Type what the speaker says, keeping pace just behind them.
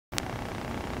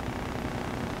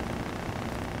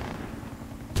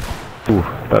Ooh,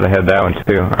 thought I had that one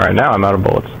too. Alright, now I'm out of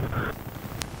bullets.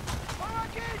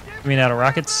 You mean out of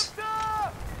rockets?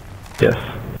 Yes.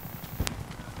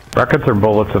 Rockets are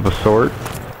bullets of a sort.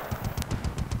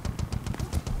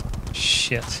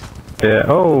 Shit. Yeah,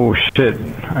 oh shit.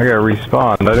 I got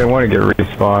respawned. I didn't want to get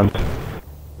respawned.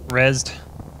 Rezzed.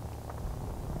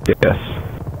 Yes.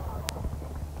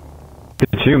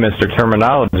 It's you, Mr.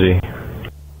 Terminology.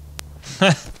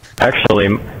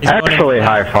 Actually,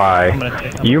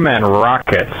 hi-fi. You meant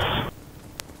rockets.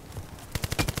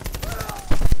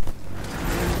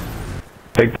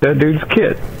 Take that dude's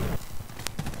kit.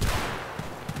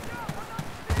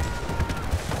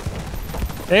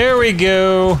 There we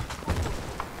go.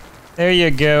 There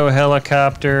you go,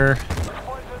 helicopter.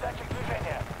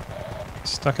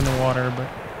 Stuck in the water, but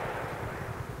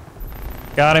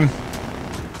got him.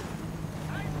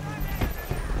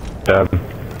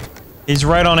 He's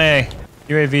right on A.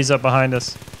 UAV's up behind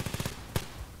us.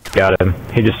 Got him.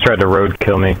 He just tried to road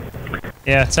kill me.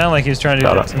 Yeah, it sounded like he was trying to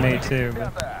do that to me too.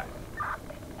 But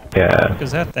yeah. look at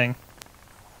that thing.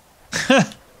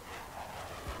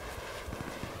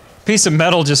 Piece of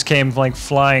metal just came like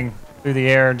flying through the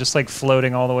air and just like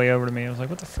floating all the way over to me. I was like,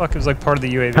 what the fuck? It was like part of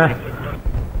the UAV.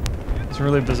 It's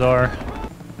really bizarre.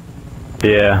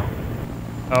 Yeah.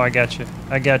 Oh, I got you.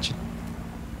 I got you.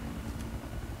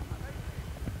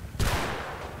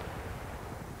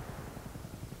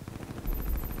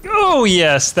 Oh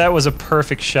yes, that was a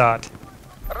perfect shot.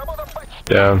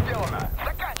 Yeah.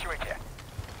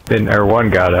 Or one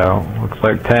got out. Looks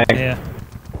like tank. Yeah.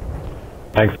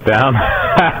 Tank's down.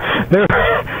 there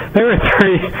were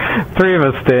three of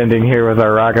us standing here with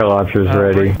our rocket launchers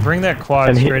ready. Bring that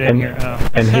quad straight in here. Oh.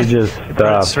 And he just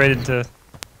stopped. Straight into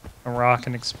a rock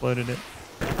and exploded it.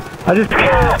 I just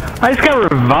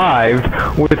got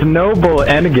revived with no bullet.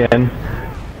 And again.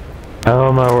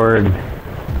 Oh my word.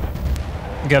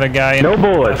 Got a guy in. No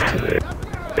bullets.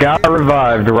 Got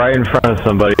revived right in front of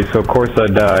somebody, so of course I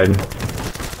died.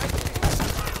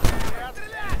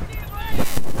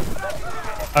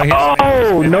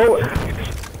 Oh no!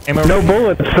 No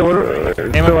bullets. So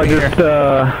I just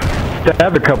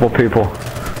stabbed a couple people.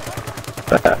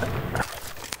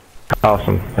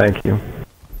 Awesome. Thank you.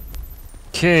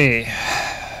 Okay.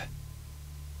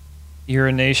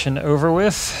 Urination over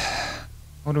with.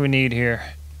 What do we need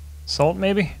here? Salt,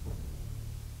 maybe?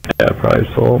 Yeah, probably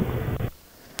salt.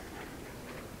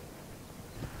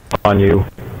 On you.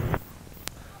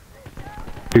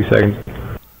 2 seconds.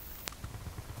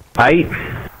 Height.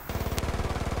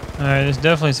 Alright, there's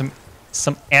definitely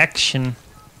some action.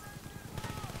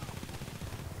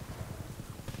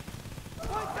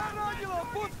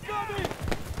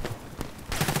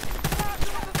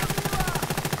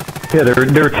 Yeah,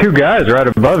 there were two guys right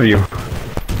above you.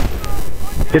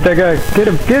 Get that guy. Get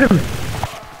him. Get him.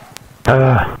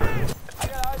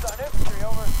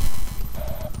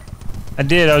 I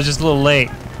did. I was just a little late.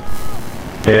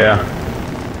 Yeah.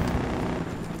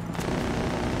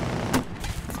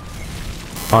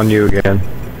 On you again.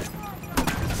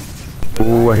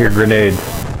 Ooh, I hear grenades.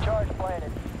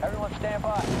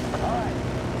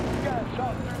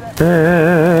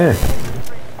 Hey.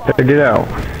 Gotta get out.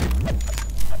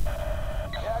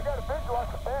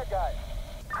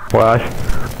 Well, I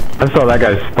saw that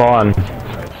guy spawn.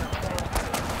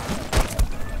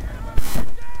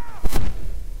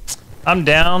 I'm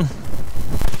down.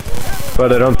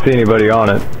 But I don't see anybody on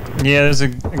it. Yeah, there's a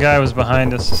guy was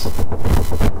behind us.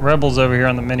 Rebels over here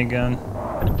on the minigun.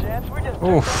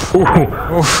 Oof.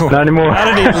 Ooh. Not anymore. How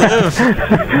did he live?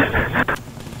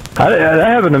 That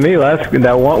happened to me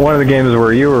one of the games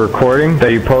where you were recording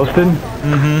that you posted.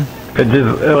 Mm-hmm. It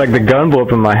just like the gun blew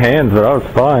up in my hands, but I was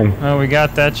fine. Oh, we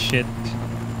got that shit.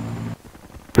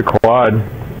 The quad.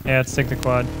 Yeah, let's take the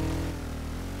quad.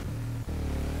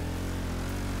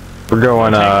 We're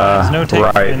going no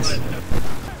right.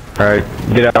 Alright,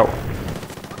 get out.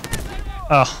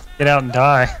 Oh, get out and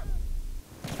die.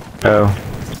 Oh,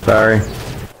 sorry.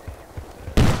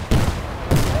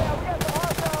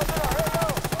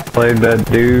 Played that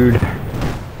dude.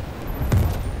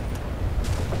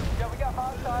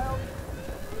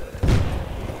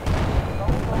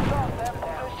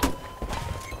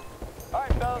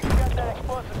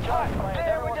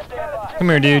 Come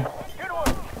here, dude.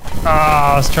 Oh,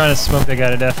 I was trying to smoke that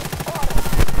guy to death.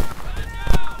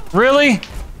 Really?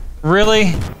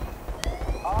 Really?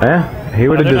 Yeah, he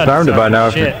would have disarmed it by now.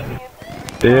 Shit.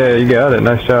 Yeah, you got it.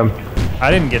 Nice job.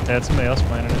 I didn't get that. Somebody else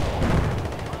planted it.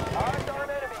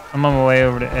 I'm on my way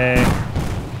over to A.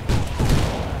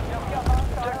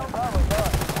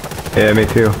 Yeah, me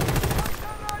too.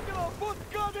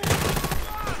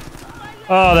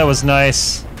 Oh, that was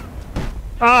nice.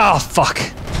 Oh, fuck.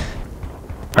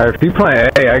 Alright, if you play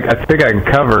A, I think I can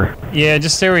cover. Yeah,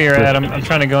 just stay where you're at. I'm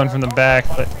trying to go in from the back,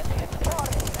 but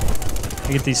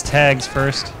I get these tags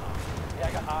first.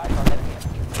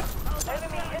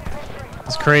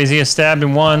 It's crazy. I stabbed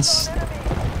him once.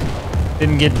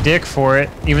 Didn't get dick for it,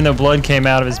 even though blood came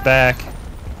out of his back.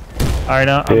 Alright,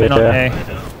 I'm in on A.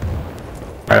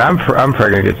 Alright, I'm probably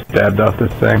gonna get stabbed off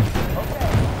this thing.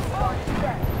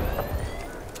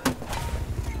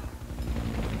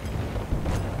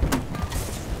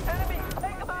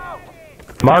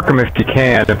 Mark them if you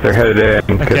can, if they're headed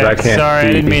in, because I can't sorry, see.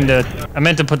 I didn't mean to. I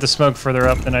meant to put the smoke further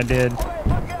up than I did.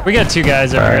 We got 2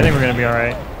 guys over here. I think we're gonna be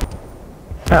alright.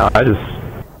 No, I just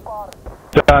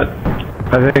shot,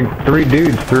 I think, 3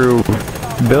 dudes through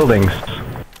buildings.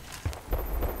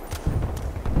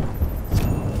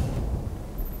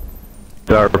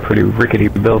 These are pretty rickety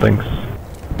buildings.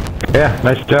 Yeah,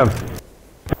 nice job.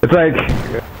 It's like,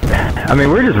 I mean,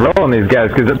 we're just rolling these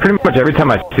guys because pretty much every time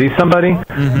I see somebody,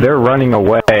 they're running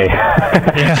away.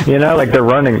 Yeah. You know, like they're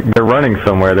running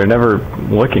somewhere. They're never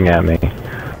looking at me.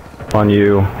 On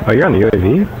you. Oh, you're on the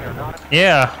UAV?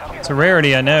 Yeah, it's a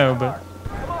rarity, I know, but.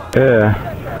 Yeah.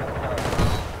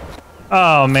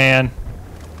 Oh man.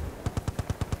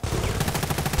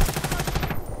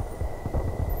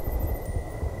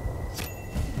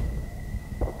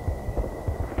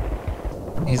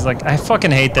 He's like, I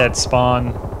fucking hate that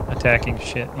spawn attacking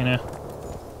shit, you know?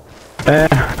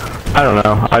 I don't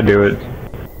know. I do it.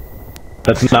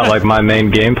 That's not like my main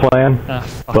game plan.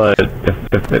 But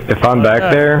if I'm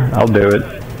back there, I'll do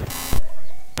it.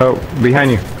 Oh,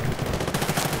 behind you.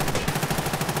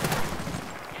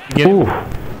 Ooh.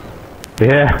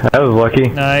 Yeah, that was lucky.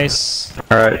 Nice.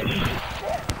 Alright.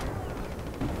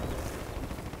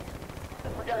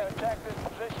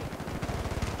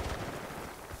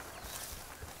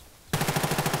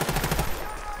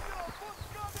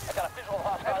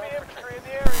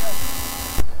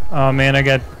 Oh man, I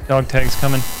got dog tags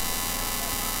coming.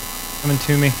 Coming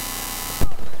to me.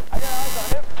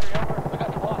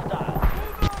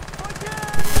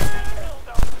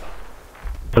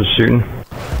 I was shooting.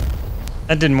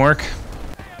 That didn't work.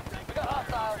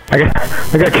 I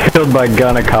got killed by a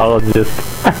gynecologist.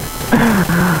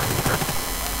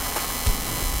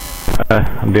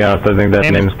 I'll be honest, I think that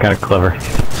name's kind of clever.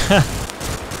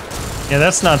 Yeah,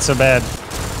 that's not so bad.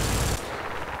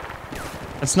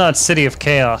 That's not City of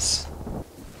Chaos.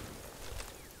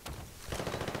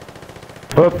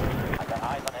 Whoop.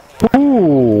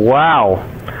 Ooh, wow.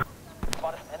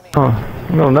 Oh,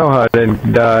 I don't know how I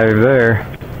didn't dive there.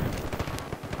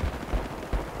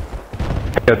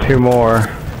 I got 2 more.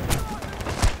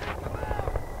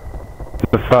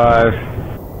 The 5.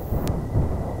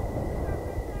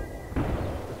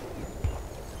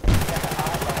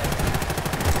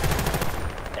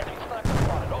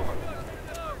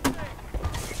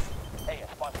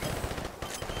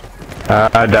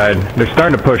 I died. They're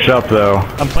starting to push up though.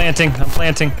 I'm planting.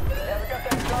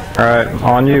 Alright,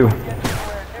 on you.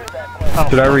 Oh,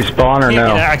 Should I respawn or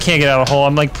no? I can't get out of the hole.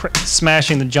 I'm like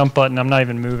smashing the jump button. I'm not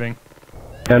even moving.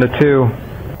 Down to 2.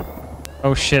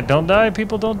 Oh shit, don't die,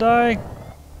 people, don't die.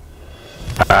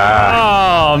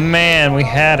 Ah. Oh man, we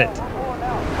had it.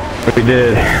 We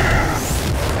did.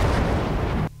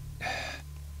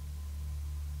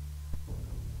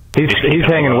 He's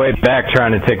hanging way back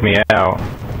trying to take me out.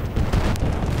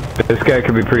 This guy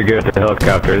could be pretty good at the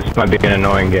helicopter. This might be an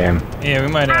annoying game. Yeah,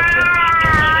 we might have to.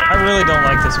 I really don't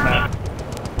like this map.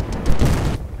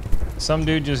 Some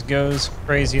dude just goes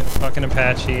crazy in the fucking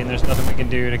Apache and there's nothing we can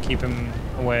do to keep him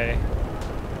away.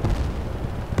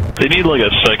 They need like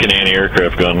a second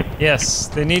anti-aircraft gun. Yes,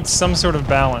 they need some sort of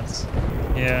balance.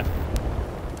 Yeah.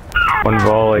 1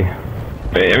 volley.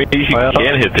 I mean, you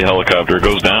can hit the helicopter. It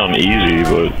goes down easy,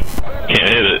 but can't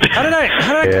hit it. How did I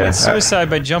commit suicide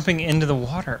by jumping into the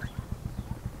water?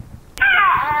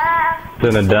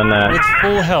 Shouldn't have done that. With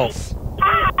full health.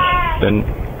 Then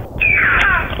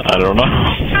I don't know.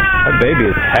 that baby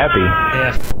is happy.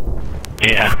 Yeah.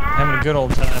 Yeah. Having a good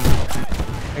old time.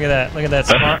 Look at that. Look at that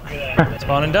spawn.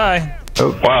 Spawn and die.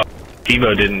 Oh, wow.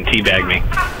 Evo didn't teabag me.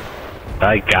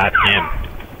 I got him.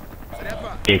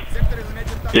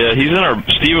 Yeah, he's in our...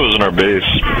 Steve-O's in our base.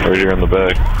 Right here in the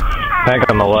back. Back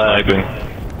on the left.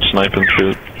 Sniping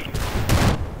shit.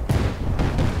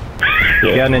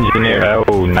 You got an engineer.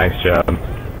 Oh, nice job.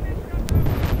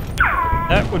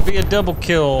 That would be a double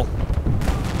kill.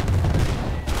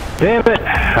 Damn it!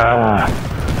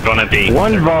 Gonna be.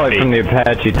 1 volley from the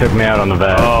Apache took me out on the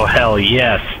back. Oh, hell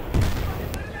yes.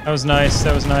 That was nice.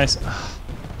 That was nice.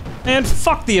 Man,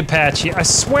 fuck the Apache. I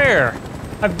swear.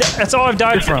 That's all I've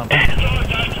died from.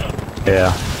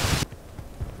 Yeah.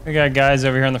 We got guys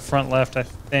over here on the front left, I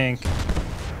think.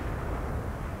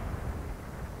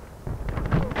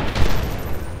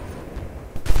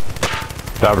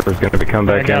 Stopper's gonna be coming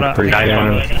back in pretty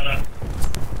soon.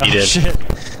 Oh, He did. Shit.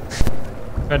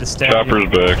 Tried to stab Chopper's you.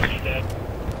 back.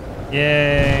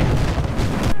 Yay.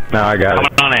 No, I got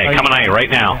it. Coming on A, coming on A, right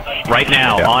now. Right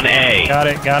now, Yeah. on A. Got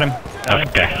it, got him. Got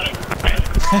Okay.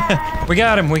 him. We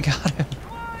got him, we got him.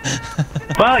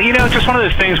 Well, you know, it's just one of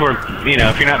those things where, you know,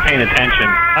 if you're not paying attention,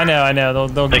 I know,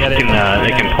 they'll they get can, it.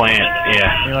 they can plant,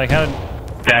 yeah. You're like, how?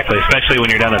 Exactly, especially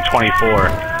when you're down to 24.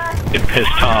 Get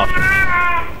pissed off.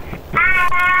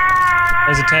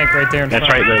 There's a tank right there in That's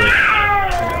front. right, Lily.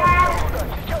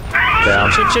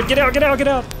 Down. Shit, get out, get out, get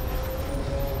out.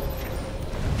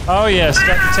 Oh yes,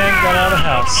 got the tank, got out of the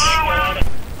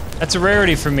house. That's a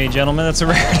rarity for me, gentlemen, that's a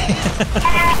rarity.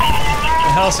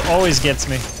 The house always gets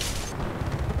me.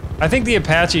 I think the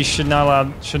Apache should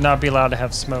not be allowed to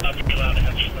have smoke.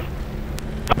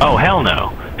 Oh, hell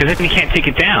no. Because then you can't take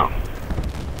it down.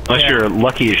 Unless you're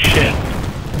lucky as shit.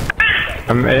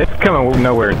 I mean, it's coming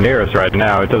nowhere near us right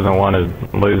now. It doesn't want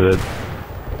to lose it.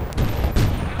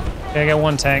 Okay, I got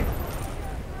one tank.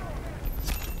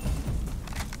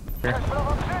 Here.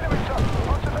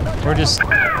 We're just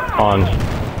On.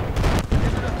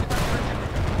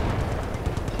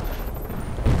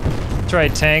 try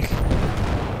tank.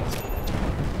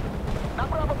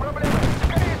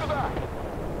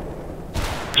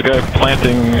 There's a guy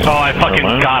planting. Oh, I fucking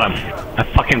got him. I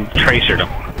fucking tracered him.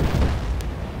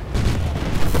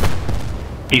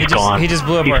 He's gone. He just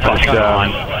blew up He's our fucking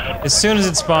helicopter. gone. As soon as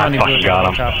it spawned, he blew up got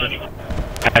our him. helicopter.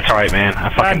 That's alright, man. I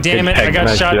fucking God damn it, I got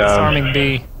Nice shot job. disarming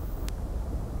B.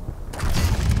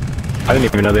 I didn't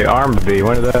even know they armed B.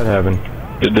 When did that happen?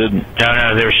 It didn't.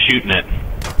 No, they were shooting it.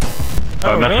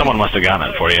 Oh, really? Someone must have gotten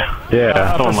it for you. Yeah,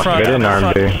 upper must front, they didn't upper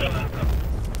arm B. front.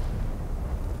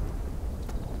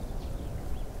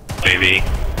 Baby.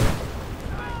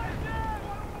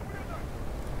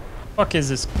 Fuck is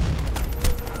this?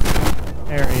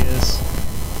 There he is.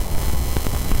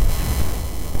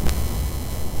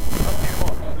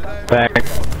 Back.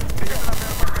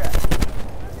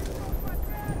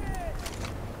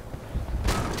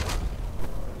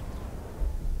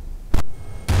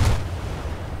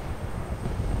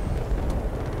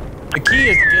 The key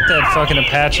is to get that fucking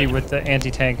Apache with the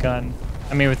anti-tank gun.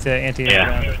 I mean, with the anti-air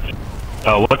gun.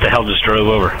 Oh, what the hell just drove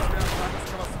over?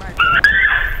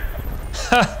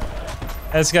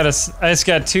 I just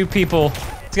got two people.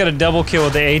 It's got a double kill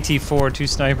with the AT-4, two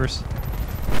snipers.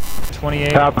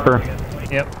 28. Chopper.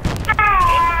 Yep.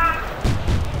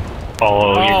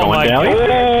 Oh, you're Oh, going my down? God.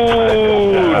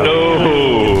 Oh,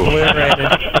 no.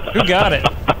 Obliterated. Who got it?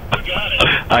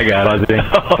 I got it.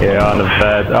 Yeah, on the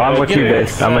bed. Oh, I'm with you,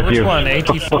 base. I'm with which you. one?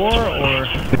 AT-4 or?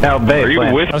 No, base. Are you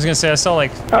plant. with? I was gonna say I saw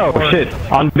like. Oh, four shit.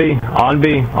 On B. On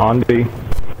B. On B.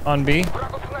 On B.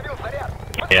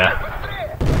 Yeah.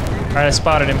 All right, I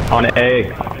spotted him. On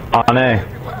A. On A.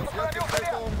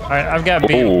 All right, I've got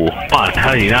B. Oh, come on.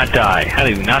 How did you not die? How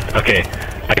did you not? Okay.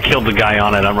 I killed the guy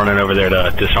on it. I'm running over there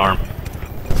to disarm.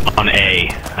 On A.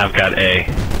 I've got A.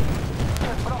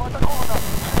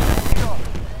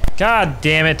 God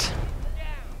damn it.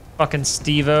 Fucking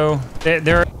Steve-O.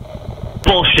 They're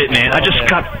Bullshit, man. I just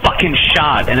got fucking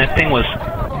shot, and that thing was...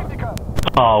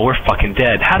 Oh, we're fucking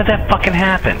dead. How did that fucking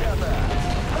happen?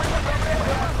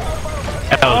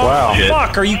 That was Wow. bullshit.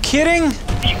 Fuck, are you kidding?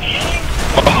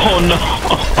 Oh, no.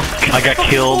 I got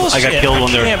killed. Bullshit. I got killed when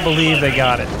I they're... can't believe they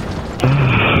got it.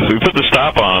 We put the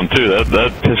stop on them too.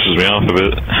 That pisses me off a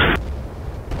bit.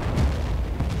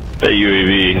 That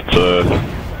UAV, it's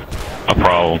a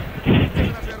problem.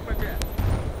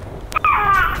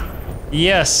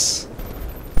 Yes.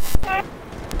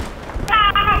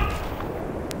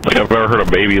 Like I've never heard a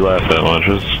baby laugh that much.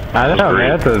 I know,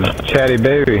 man. That's a chatty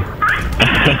baby.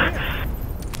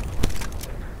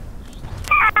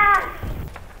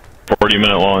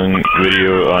 40-minute long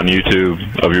video on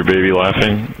YouTube of your baby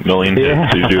laughing. Million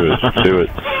hits. You do it. Do it.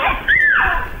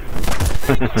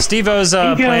 Steve-O's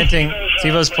planting.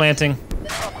 Steve-O's planting.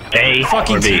 A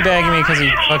Fucking or B? teabagging me because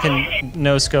he fucking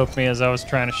no-scoped me as I was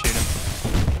trying to shoot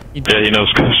him. Yeah, he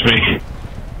knows me.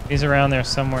 He's around there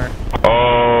somewhere.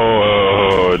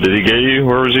 Oh, did he get you?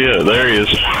 Where was he at? There he is,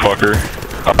 fucker.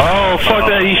 Oh, fuck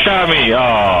that, he shot me.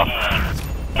 Oh.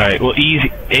 Alright, well,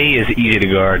 easy. A is easy to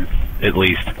guard, at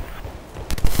least.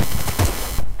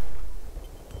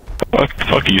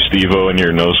 Fuck you, Steve-O, and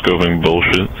your no-scoping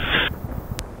bullshit.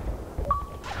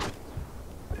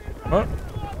 What?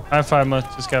 I-5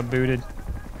 must just got booted.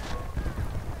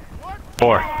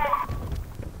 4.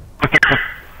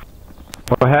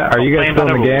 Are you guys still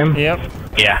in the game? Yep.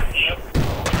 Yeah.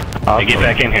 Awesome. Hey, get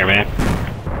back in here, man.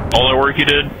 All that work you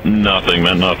did? Nothing,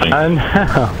 man, nothing. I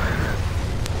know.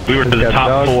 We were to the Got top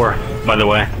dog. 4, by the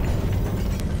way.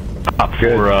 Top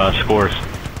 4 scores.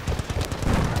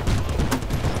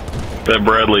 That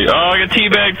Bradley. Oh, I got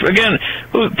teabagged again.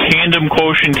 Ooh, tandem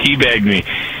quotient teabagged me.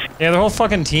 Yeah, the whole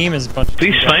fucking team is a bunch of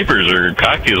These snipers are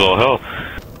cocky as all hell.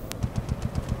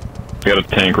 Got a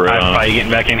tank right on. Are you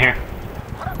getting back in here?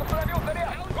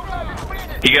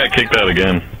 He got kicked out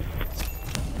again.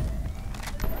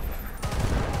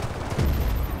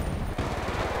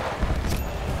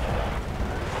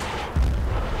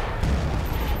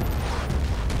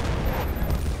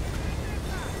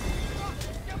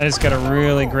 I just got a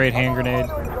really great hand grenade.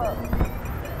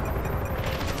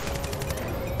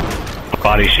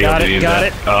 Body shield. Got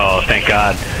it. Oh, thank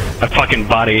God. A fucking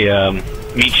body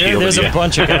meat shield. There's a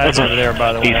bunch of guys over there,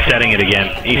 by the way. He's setting it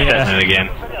again. He's setting it again.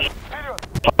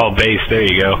 Oh, base. There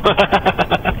you go. Fuck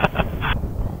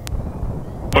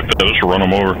that. Just run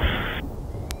him over.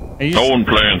 No one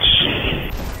plants.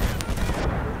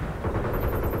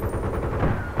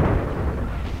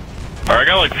 Alright, I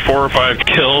got like 4 or 5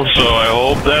 kills, so I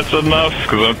hope that's enough,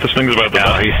 because this thing's about to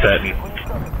die. He's setting.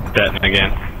 Setting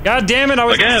again. God damn it, I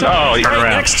was again. right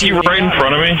next to you. He's right in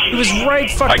front of me. He was right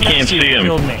fucking I can't see him.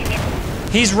 Killed me.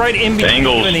 He's right in between you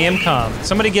and the MCOM.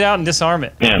 Somebody get out and disarm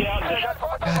it. Yeah.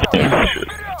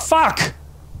 Fuck!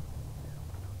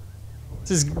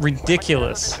 This is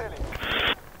ridiculous.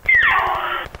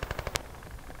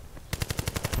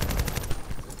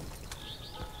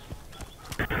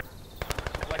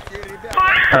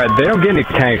 Alright, they don't get any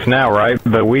tanks now, right?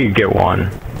 But we get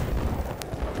one.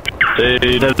 They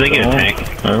get a tank.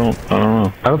 I don't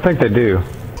know. I don't think they do.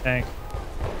 Tank.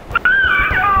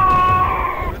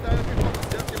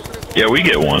 Yeah, we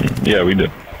get one. Yeah, we do.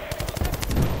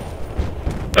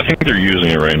 I think they're using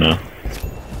it right now.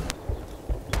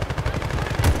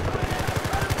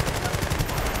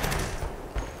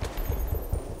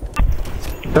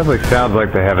 Definitely sounds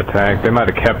like they have a tank. They might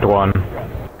have kept one.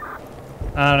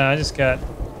 I don't know, I just got...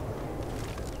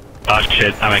 Oh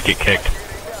shit, I might get kicked.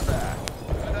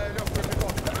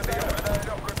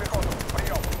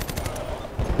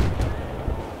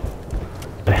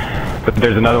 But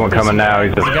there's another one coming now.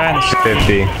 He's just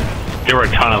 50. There were a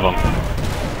ton of them.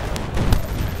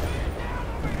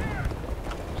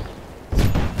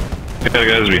 The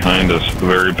guys behind us, the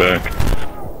very back.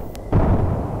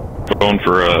 Going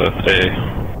for A.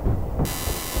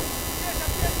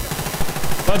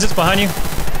 Budget's behind you.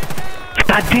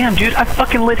 God damn, dude, I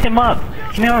fucking lit him up.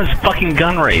 You know, his fucking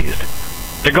gun raised.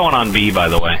 They're going on B, by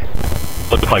the way.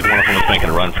 Looks like one of them was making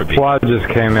a run for B. Squad just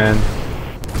came in.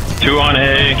 2 on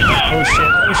A. Oh shit,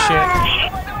 oh shit.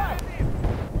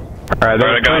 Alright,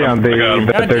 they're 3 on B,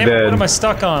 but God they're damn, dead. what am I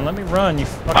stuck on? Let me run, you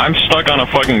fucking... I'm stuck on a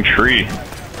fucking tree.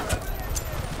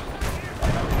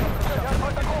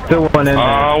 Still one in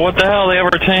there. What the hell? They have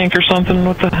our tank or something?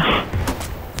 What the hell?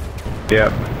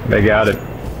 Yep, they got it.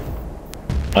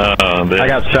 I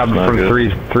got shot from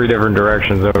three different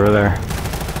directions over there.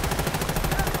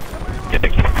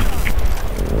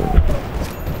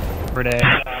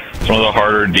 It's one of the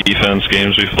harder defense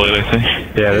games we've played, I think.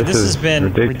 Yeah, this has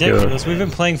been ridiculous. We've been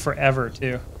playing forever,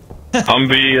 too.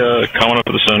 Humvee coming up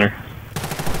to the center.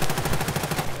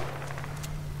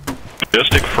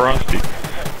 Majestic Frosty.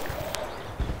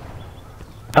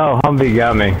 Oh, Humvee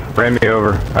got me. Ran me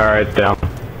over. Alright, it's down.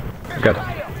 Got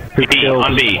 2 kills.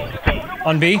 On B.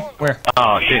 On B? Where?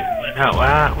 Oh, shit. No,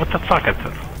 what the fuck?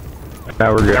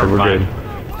 Now we're good, we're good.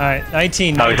 Alright,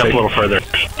 19. Oh, he's up a little further.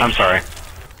 I'm sorry.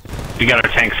 We got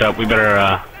our tanks up. We better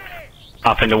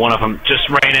hop into one of them. Just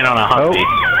rain in on a Humvee.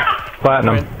 Oh,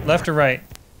 platinum. Right, left or right?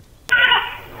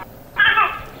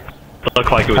 It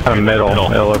looked like it was kind of middle,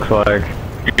 it looks like.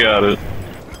 You got it.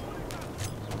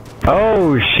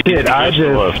 Oh shit, I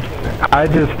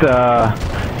just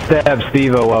stabbed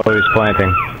Steve-O while he was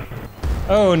planting.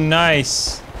 Oh,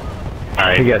 nice.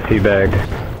 Alright. He got teabagged.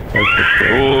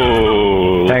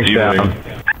 Ooh, thanks, down.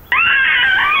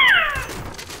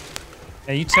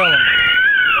 Hey, you tell him.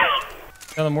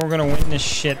 Tell him we're gonna win this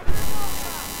shit.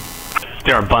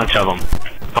 There are a bunch of them.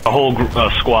 A whole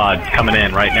squad coming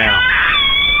in right now.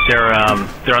 They're on.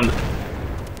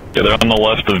 Yeah, they're on the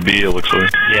left of B. It looks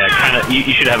like. Yeah, kind of. You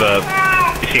should have a.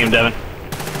 You see him, Devin?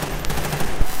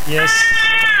 Yes.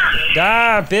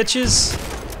 Die, bitches.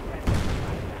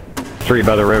 3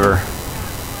 by the river.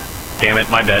 Damn it,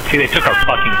 my bad. See, they took our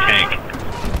fucking tank.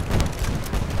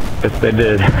 Yes, they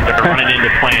did. They're running into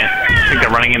plant. I think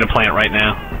they're running into plant right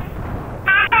now.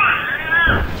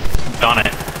 Done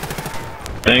it.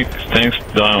 Tank's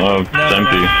done. It's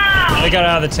empty. They got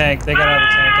out of the tank. They got out of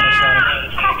the tank and I shot him.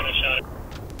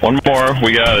 One more.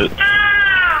 We got it.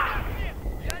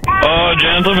 Oh,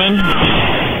 gentlemen.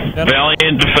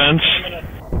 Valiant defense.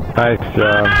 Nice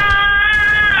job.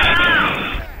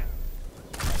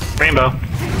 Rainbow.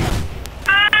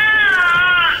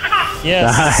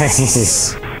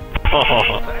 Yes. Nice.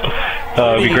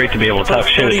 It'd be great to be able to talk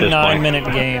shit at this point. 39-minute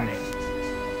game.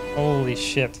 Holy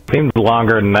shit. Seems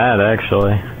longer than that,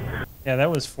 actually. Yeah,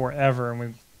 that was forever, and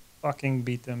we fucking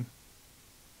beat them.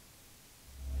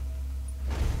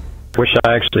 Wish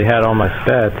I actually had all my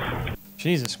stats.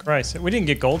 Jesus Christ. We didn't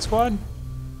get Gold Squad?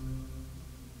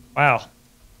 Wow.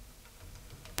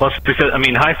 Plus, because, I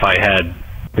mean, Hi-Fi had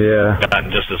Yeah.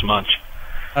 gotten just as much.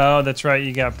 Oh, that's right.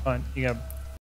 You got punt. You got